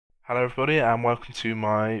Hello everybody and welcome to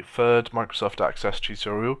my third Microsoft Access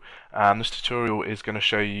tutorial, and this tutorial is going to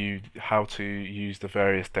show you how to use the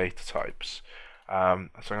various data types. So I'm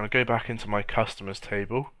going to go back into my customers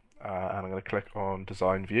table and I'm going to click on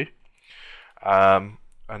design view, and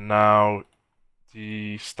now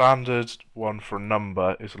the standard one for a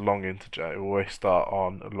number is a long integer. It will always start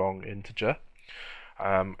on a long integer.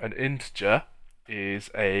 An integer is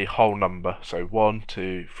a whole number, so 1,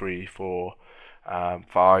 2, 3, 4,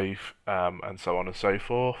 5, and so on and so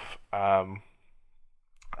forth. And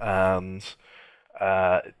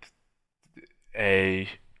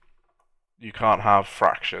you can't have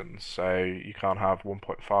fractions, so you can't have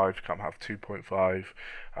 1.5, you can't have 2.5,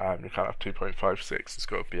 you can't have 2.56. It's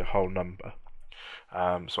got to be a whole number.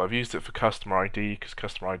 So I've used it for customer ID because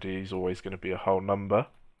customer ID is always going to be a whole number.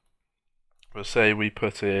 But say we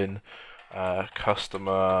put in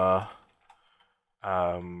customer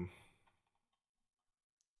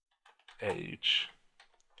age,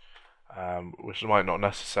 which might not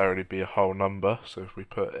necessarily be a whole number. So if we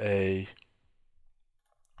put a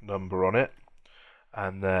number on it,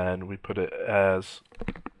 and then we put it as,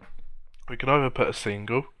 we can either put a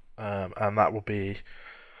single, and that will be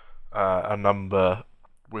a number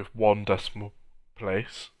with one decimal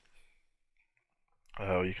place.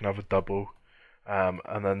 You can have a double,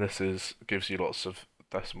 and then this gives you lots of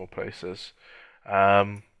decimal places.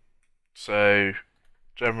 So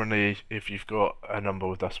generally, if you've got a number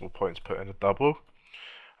with decimal points, put in a double,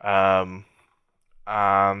 and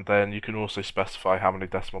then you can also specify how many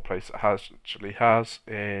decimal places it actually has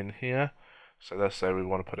in here. So let's say we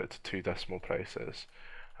want to put it to 2 decimal places,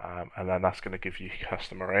 and then that's going to give you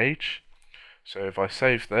customer age. So if I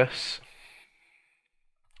save this,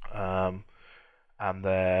 and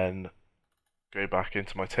then go back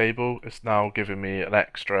into my table, it's now giving me an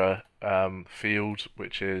extra field,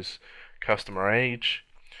 which is customer age,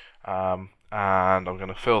 and I'm going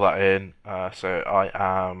to fill that in. So I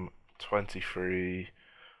am 23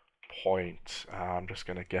 point, I'm just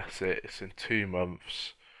going to guess it, it's in 2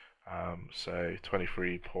 months, so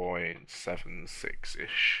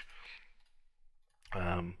 23.76-ish.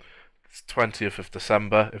 It's 20th of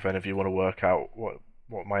December, if any of you want to work out what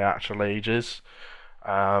my actual age is,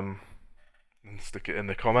 and stick it in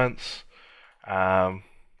the comments. But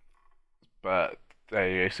there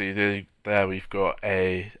you go, so there we've got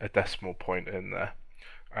a decimal point in there.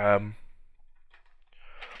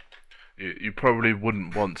 You probably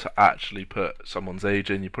wouldn't want to actually put someone's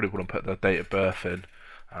age in, you probably wouldn't put their date of birth in,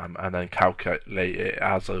 and then calculate it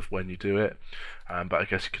as of when you do it. But I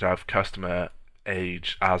guess you could have customer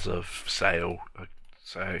age as of sale.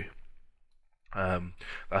 So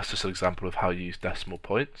that's just an example of how you use decimal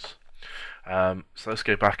points. So let's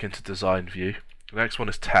go back into design view. The next one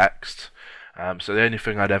is text. So the only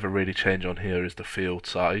thing I'd ever really change on here is the field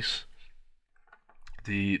size.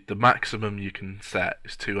 The maximum you can set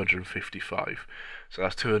is 255. So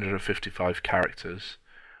that's 255 characters.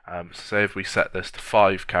 So say if we set this to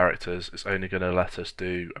 5 characters, it's only going to let us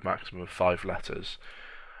do a maximum of 5 letters,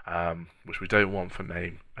 which we don't want for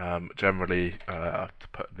name. Generally, to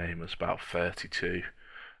put name as about 32.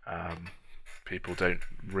 People don't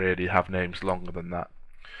really have names longer than that.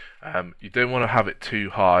 You don't want to have it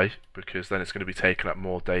too high, because then it's going to be taking up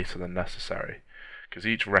more data than necessary, because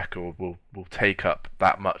each record will take up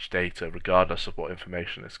that much data regardless of what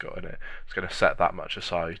information it's got in it. It's going to set that much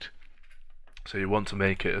aside. So you want to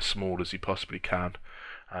make it as small as you possibly can,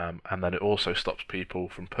 and then it also stops people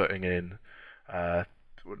from putting in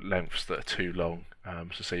lengths that are too long.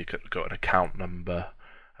 So say you've got an account number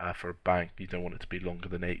for a bank, you don't want it to be longer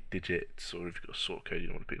than 8 digits, or if you've got a sort code, you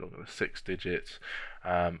don't want it to be longer than 6 digits,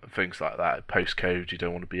 things like that. Postcode, you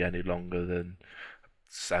don't want to be any longer than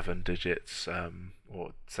 7 digits,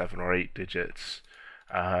 or 7 or 8 digits.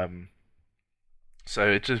 So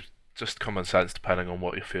it's just common sense depending on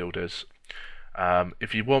what your field is.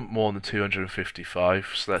 If you want more than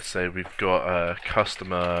 255, so let's say we've got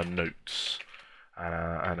customer notes,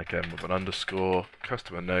 and again with an underscore,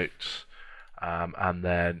 customer notes, and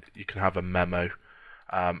then you can have a memo,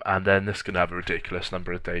 and then this can have a ridiculous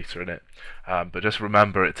number of data in it, but just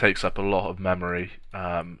remember it takes up a lot of memory,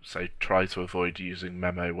 so try to avoid using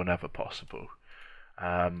memo whenever possible.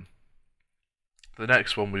 The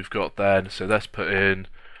next one we've got then, so let's put in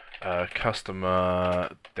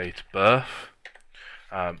customer date of birth.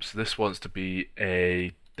 So this wants to be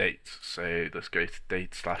a date, so let's go to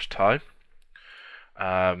date/time.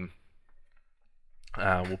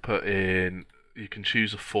 We'll put in, you can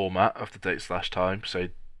choose a format of the date/time, so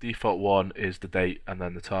default one is the date and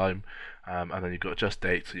then the time, and then you've got just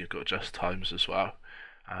dates and you've got just times as well.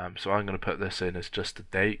 So I'm going to put this in as just the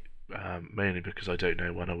date, mainly because I don't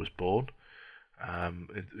know when I was born,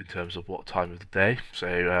 in terms of what time of the day. So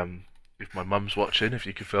if my mum's watching, if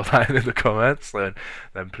you could fill that in the comments, then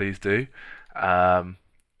please do.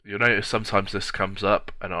 You'll notice sometimes this comes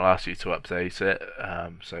up and I'll ask you to update it,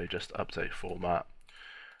 so just update format.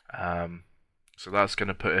 So that's going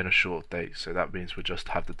to put in a short date, so that means we'll just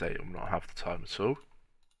have the date and we'll not have the time at all.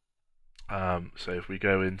 So if we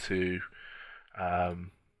go into our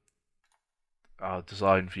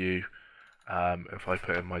design view, if I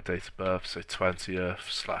put in my date of birth, so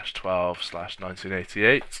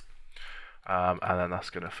 20th/12/1988, and then that's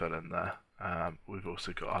going to fill in there. We've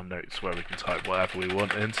also got our notes where we can type whatever we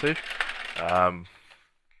want into, and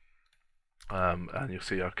you'll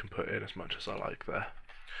see I can put in as much as I like there.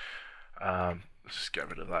 Let's just get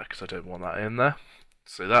rid of that because I don't want that in there.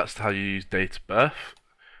 So that's how you use date of birth.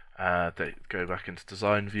 Go back into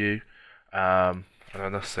design view, and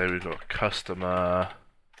then let's say we've got customer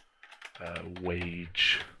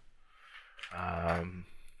wage, and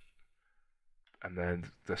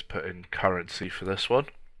then let's put in currency for this one,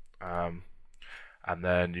 and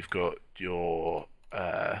then you've got your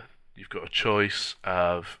you've got a choice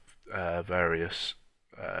of various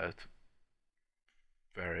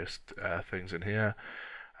things in here.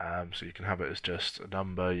 So you can have it as just a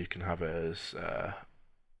number, you can have it as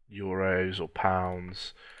euros or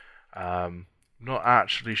pounds. Not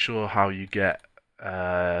actually sure how you get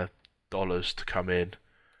dollars to come in.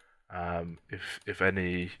 If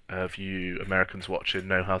any of you Americans watching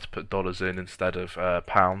know how to put dollars in instead of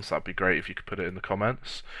pounds, that'd be great if you could put it in the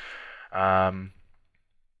comments. But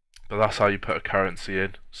that's how you put a currency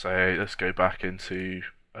in. So let's go back into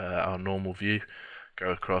our normal view,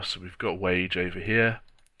 go across. So we've got wage over here.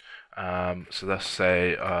 So let's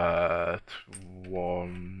say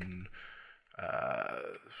 1,000,000,000.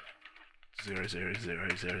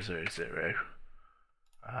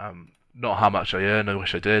 Not how much I earn. I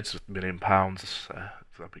wish I did. £1,000,000.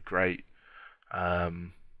 That'd be great. But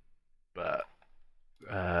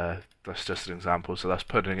that's just an example. So that's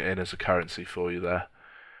putting it in as a currency for you there,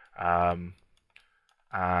 and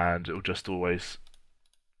it will just always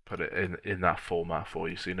put it in that format for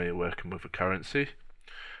you, so you know you're working with a currency.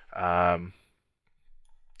 And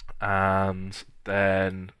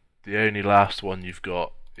then the only last one you've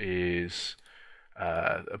got is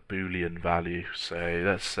a Boolean value. So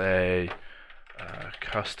let's say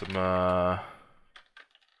customer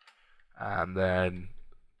and then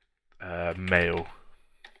male,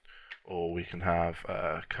 or we can have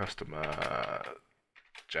customer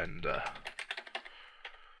gender,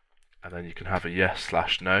 and then you can have a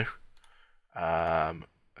yes/no, and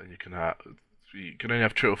you can only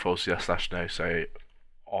have true or false, yes/no, so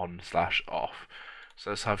on/off. So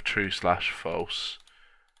let's have true/false,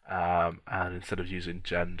 and instead of using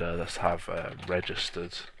gender, let's have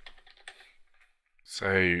registered.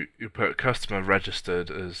 So you put customer registered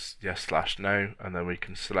as yes/no, and then we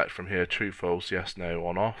can select from here true, false, yes, no,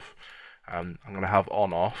 on/off. I'm going to have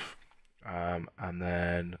on/off, and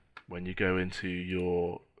then when you go into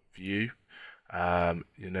your view,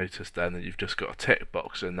 you notice then that you've just got a tick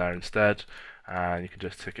box in there instead, and you can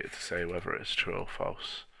just tick it to say whether it's true or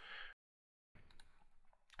false.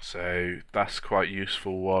 So that's quite a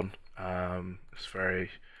useful one. It's a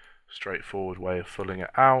very straightforward way of filling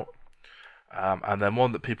it out. And then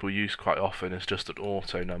one that people use quite often is just an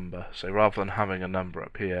auto number. So rather than having a number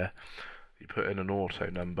up here, you put in an auto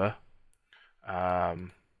number,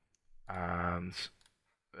 and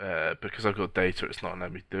because I've got data, it's not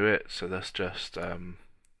letting me do it, so let's just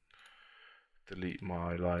delete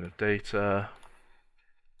my line of data,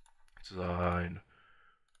 design,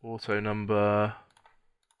 auto number,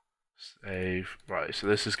 save. Right, so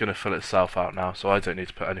this is going to fill itself out now, so I don't need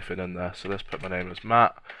to put anything in there. So let's put my name as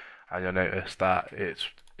Matt, and you'll notice that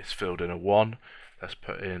it's filled in a 1. Let's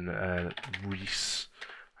put in Reese,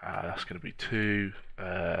 that's going to be 2,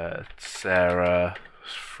 Sarah,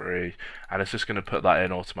 3, and it's just going to put that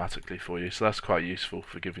in automatically for you, so that's quite useful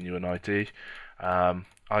for giving you an ID.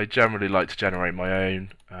 I generally like to generate my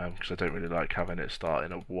own, because I don't really like having it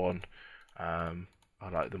starting at 1. I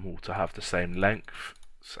like them all to have the same length,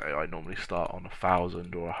 so I normally start on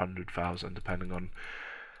 1,000 or 100,000 depending on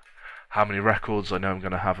how many records I know I'm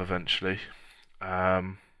going to have eventually.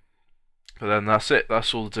 But then that's it,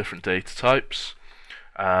 that's all the different data types.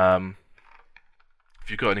 If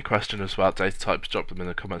you've got any questions about data types, drop them in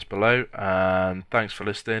the comments below, and thanks for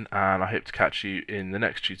listening, and I hope to catch you in the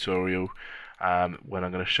next tutorial when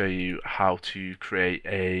I'm going to show you how to create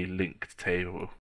a linked table.